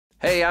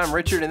Hey, I'm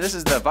Richard, and this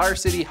is the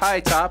Varsity High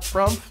Top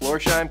from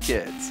Florsheim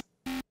Kids.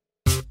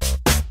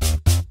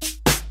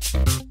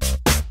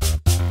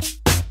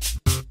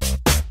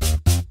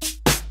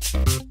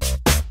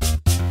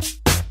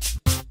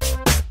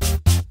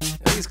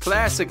 These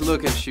classic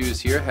looking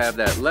shoes here have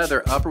that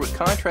leather upper with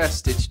contrast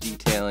stitch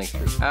detailing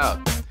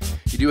throughout.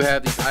 You do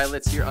have these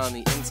eyelets here on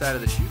the inside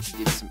of the shoe to give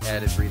you some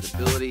added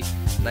breathability.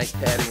 Nice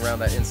padding around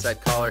that inside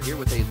collar here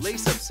with a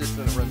lace-up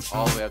system that runs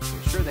all the way up to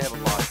ensure they have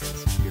a locked and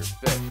secure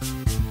fit.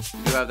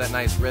 You do have that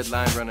nice red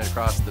line running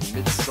across the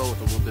midsole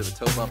with a little bit of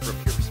a toe bumper up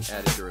here for some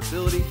added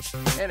durability,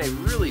 and a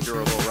really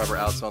durable rubber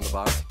outsole on the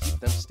bottom to keep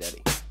them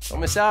steady. Don't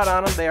miss out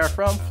on them. They are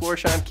from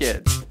Florsheim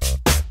Kids.